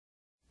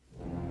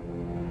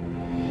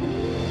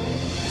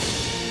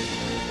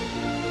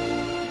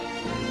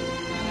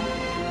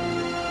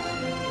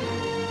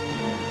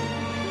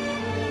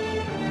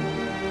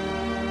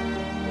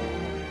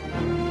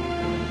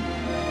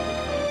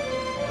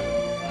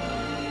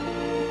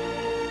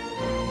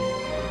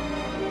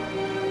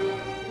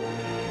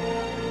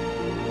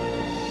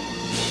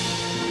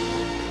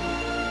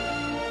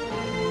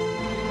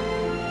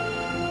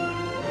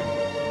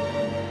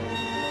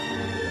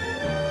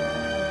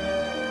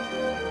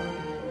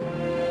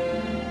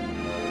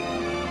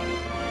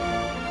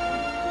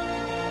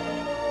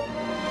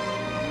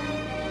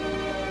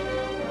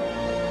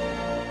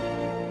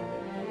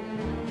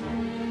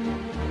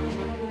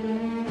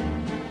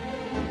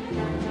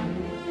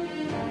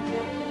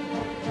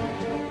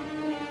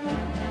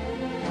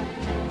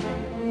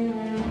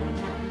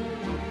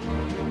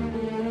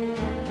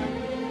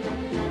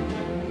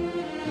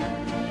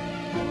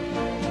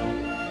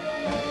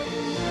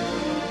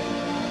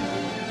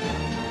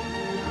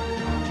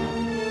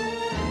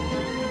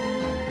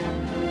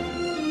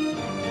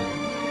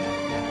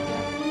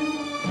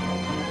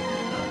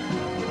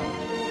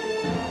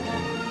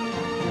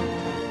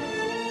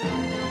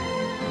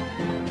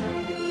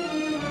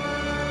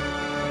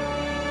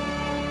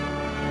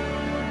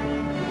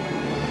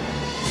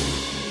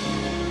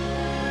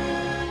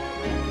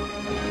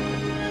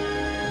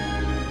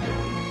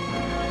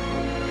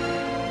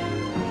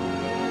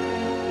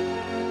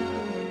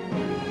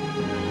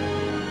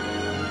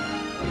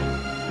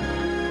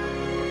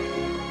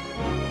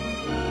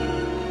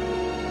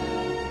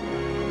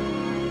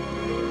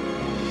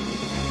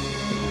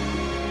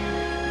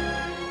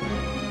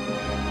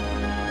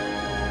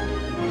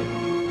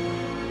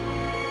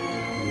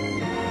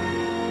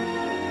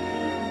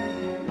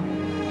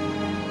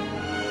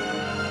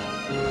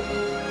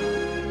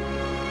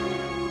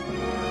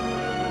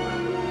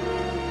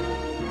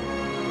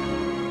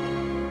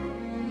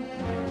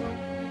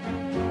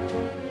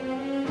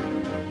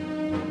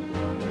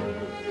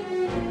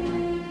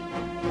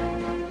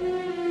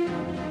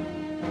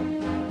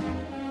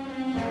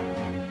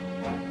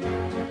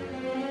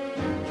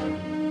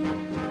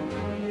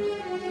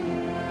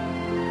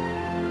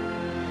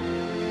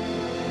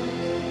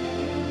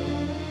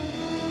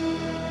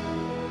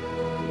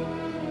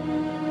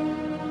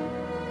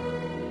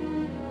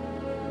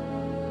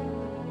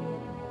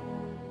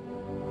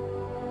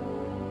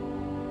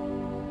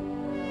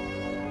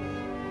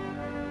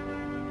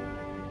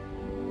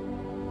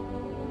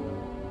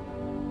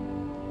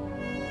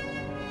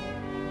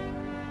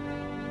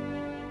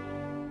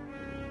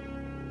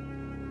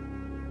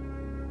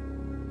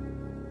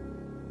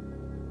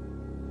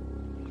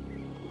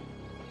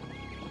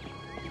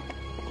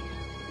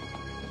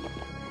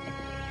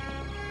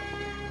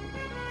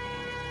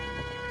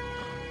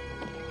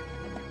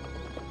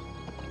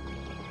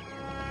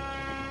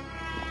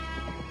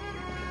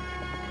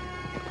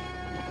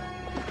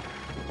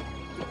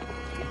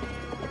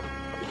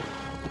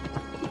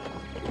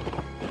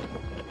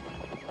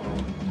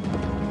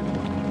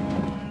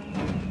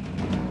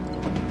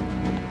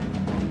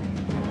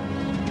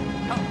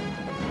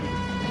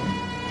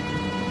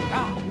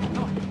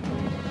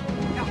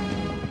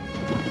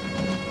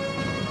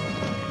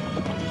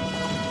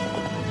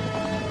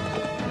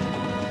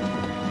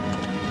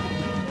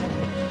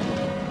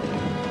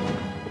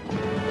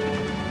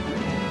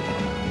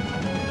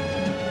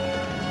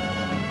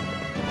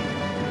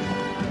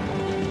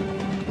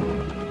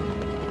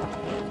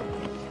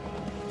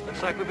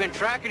Looks like we've been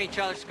tracking each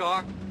other,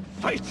 Scar.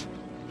 Fight!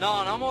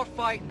 No, no more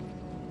fighting.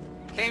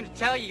 Came to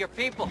tell you, your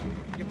people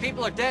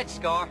are dead,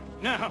 Scar.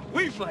 Now,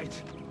 we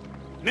fight.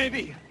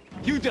 Maybe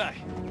you die.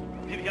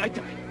 Maybe I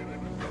die.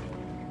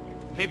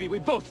 Maybe we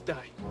both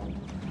die.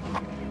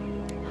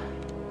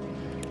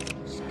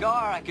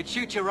 Scar, I could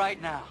shoot you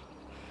right now.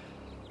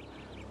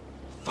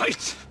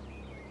 Fight!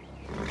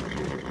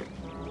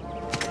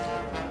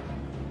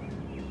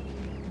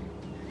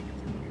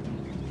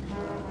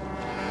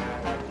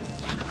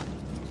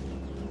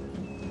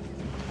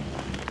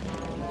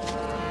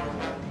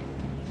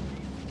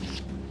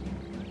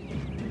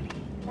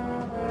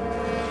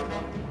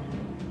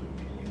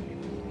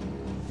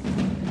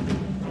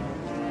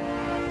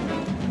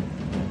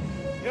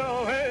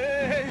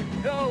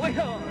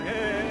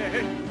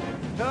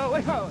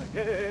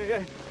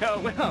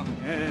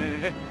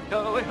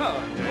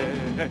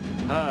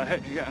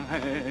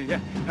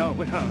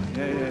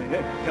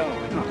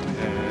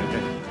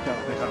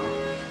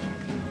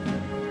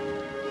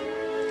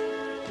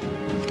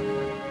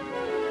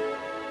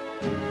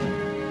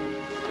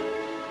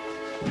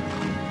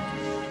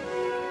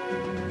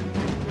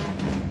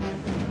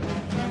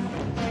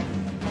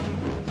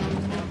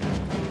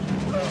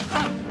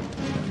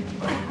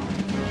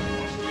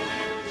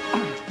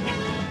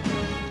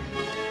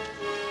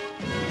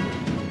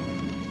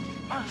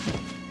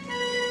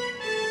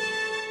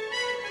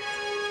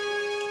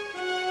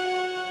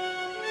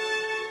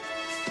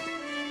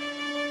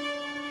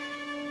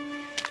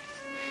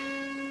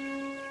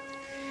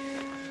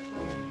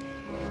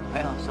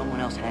 Well, if someone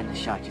else hadn't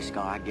shot you,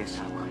 Scar, I guess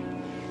I would.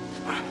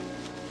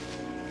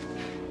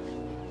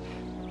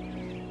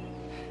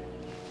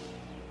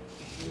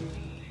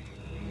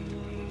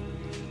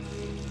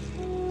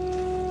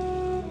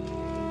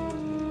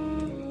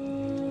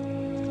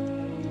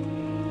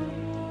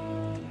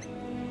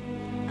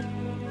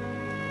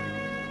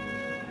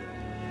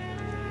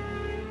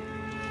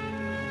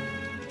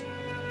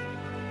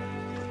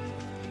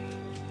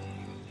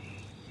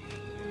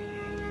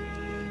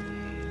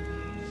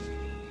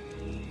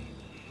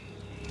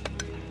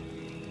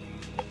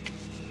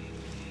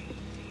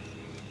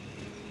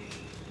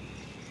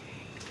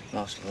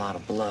 Lost a lot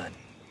of blood.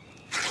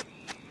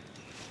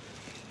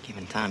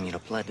 Given time, you'd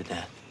have bled to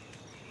death.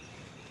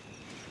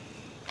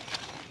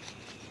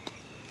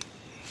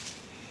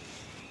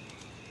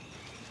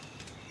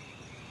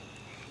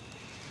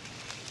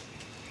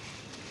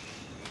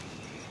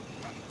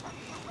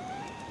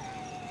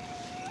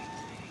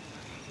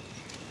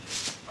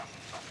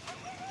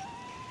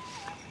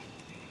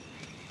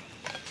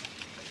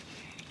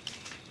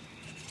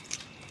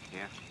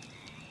 Here.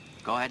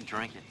 Go ahead and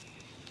drink it.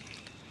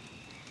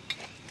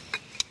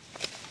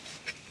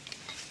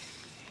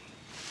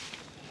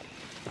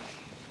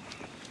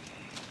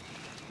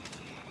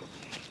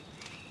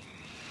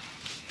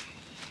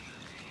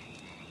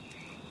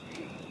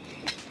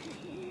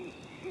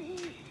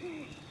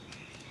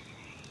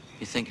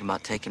 You thinking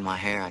about taking my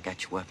hair? I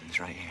got your weapons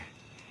right here.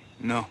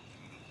 No.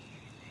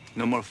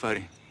 No more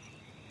fighting.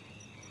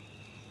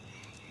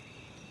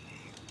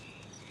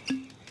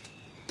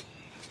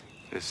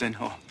 It's in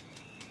all.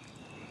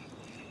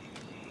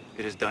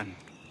 It is done.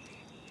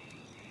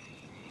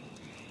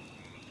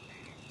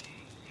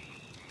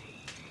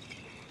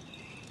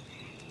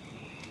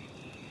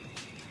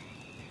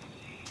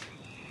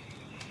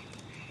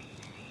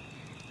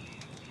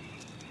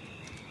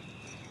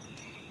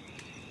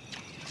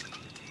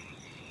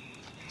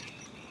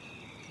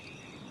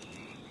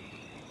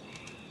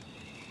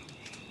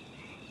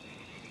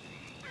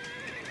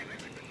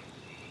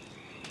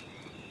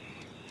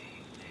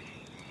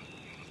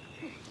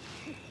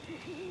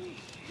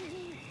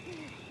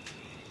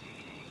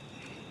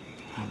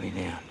 I'll be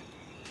down.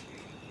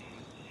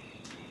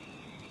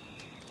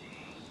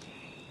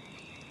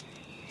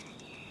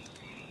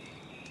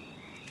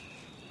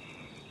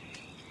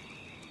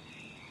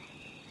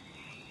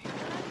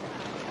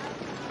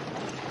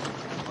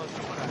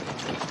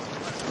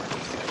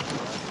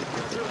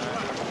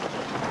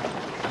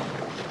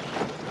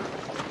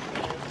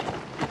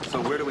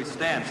 So where do we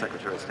stand,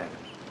 Secretary of State?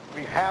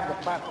 We have the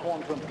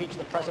platform to impeach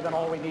the president.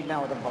 All we need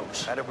now are the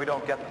votes. And if we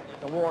don't get them?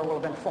 The war will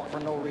have been fought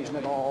for no reason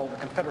at all. The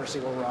Confederacy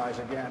will rise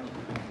again.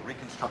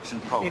 Reconstruction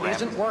program. It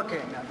isn't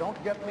working. Now,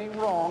 don't get me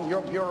wrong.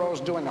 Your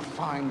bureau's doing a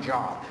fine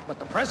job. But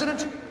the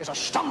president is a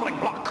stumbling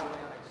block.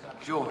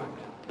 George,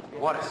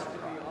 what a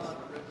surprise.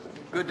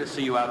 Good to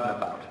see you out and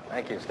about.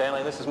 Thank you.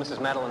 Stanley, this is Mrs.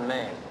 Madeline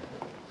Maine.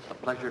 A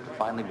pleasure to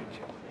finally meet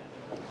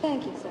you.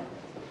 Thank you, sir.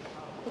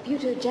 If you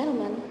two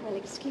gentlemen will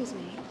excuse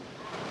me.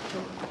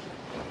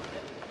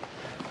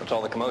 What's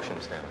all the commotion,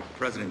 Stanley?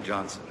 President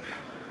Johnson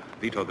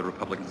vetoed the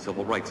Republican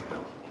Civil Rights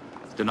Bill.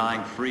 It's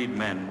denying freed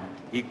men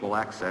equal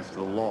access to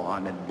the law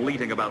and then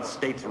bleating about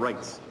states'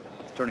 rights.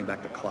 It's turning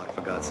back the clock,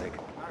 for God's sake.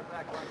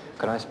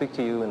 Could I speak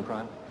to you in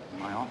private? In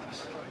my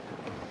office.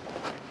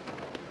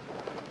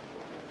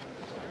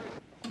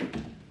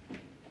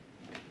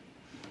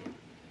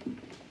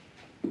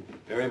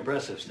 Very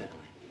impressive, Stanley.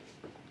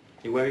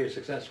 You wear your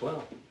success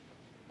well.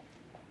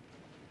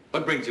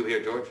 What brings you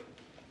here, George?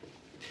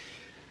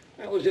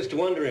 I was just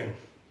wondering,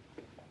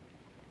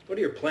 what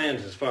are your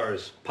plans as far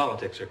as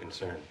politics are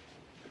concerned?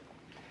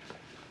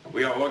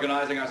 We are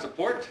organizing our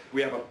support.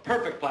 We have a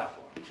perfect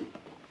platform.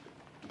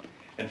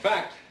 In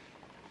fact,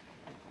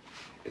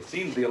 it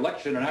seems the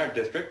election in our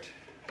district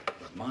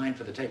is mine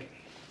for the taking.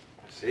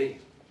 I see.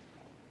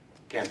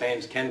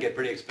 Campaigns can get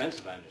pretty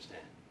expensive, I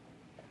understand.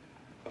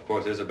 Of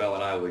course, Isabel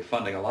and I will be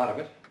funding a lot of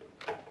it.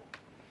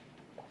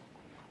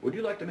 Would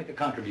you like to make a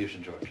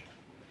contribution, George?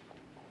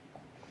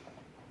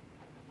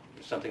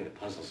 There's something that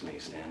puzzles me,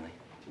 Stanley.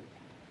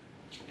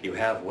 You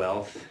have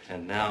wealth,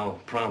 and now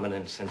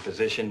prominence and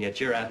position, yet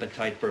your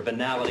appetite for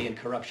venality and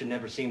corruption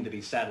never seemed to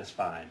be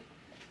satisfied.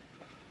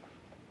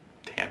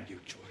 Damn you,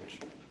 George.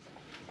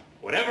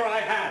 Whatever I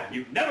had,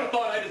 you never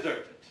thought I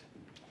deserved it.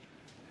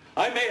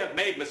 I may have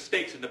made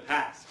mistakes in the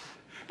past,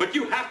 but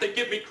you have to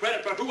give me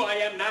credit for who I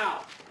am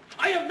now.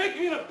 I am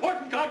making an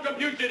important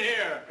contribution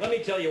here. Let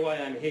me tell you why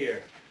I'm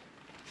here.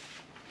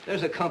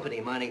 There's a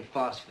company mining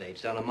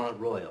phosphates down on Mount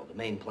Royal, the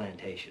main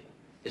plantation.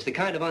 It's the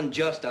kind of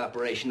unjust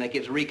operation that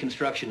gives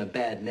Reconstruction a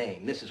bad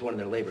name. This is one of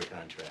their labor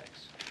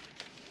contracts.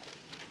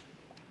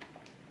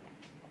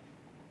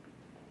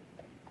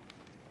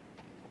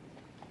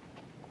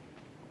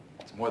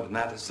 It's more than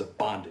that. This is a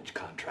bondage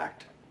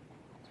contract.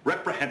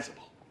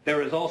 Reprehensible.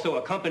 There is also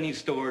a company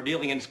store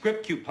dealing in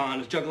script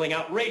coupons, juggling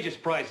outrageous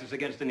prices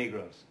against the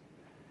Negroes.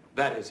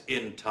 That is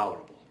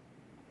intolerable.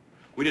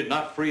 We did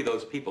not free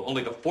those people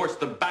only to force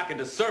them back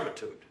into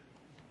servitude.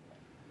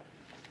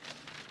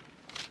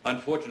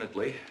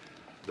 Unfortunately,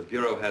 the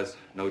Bureau has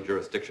no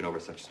jurisdiction over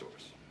such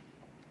stores.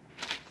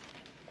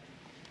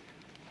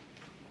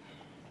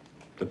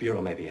 The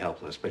Bureau may be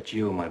helpless, but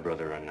you, my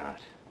brother, are not.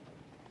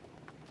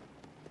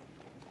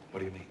 What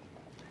do you mean?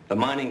 The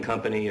mining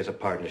company is a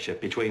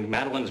partnership between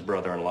Madeline's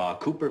brother-in-law,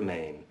 Cooper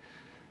Maine,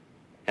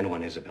 and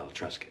one Isabel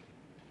Truscott,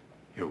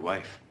 your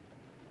wife.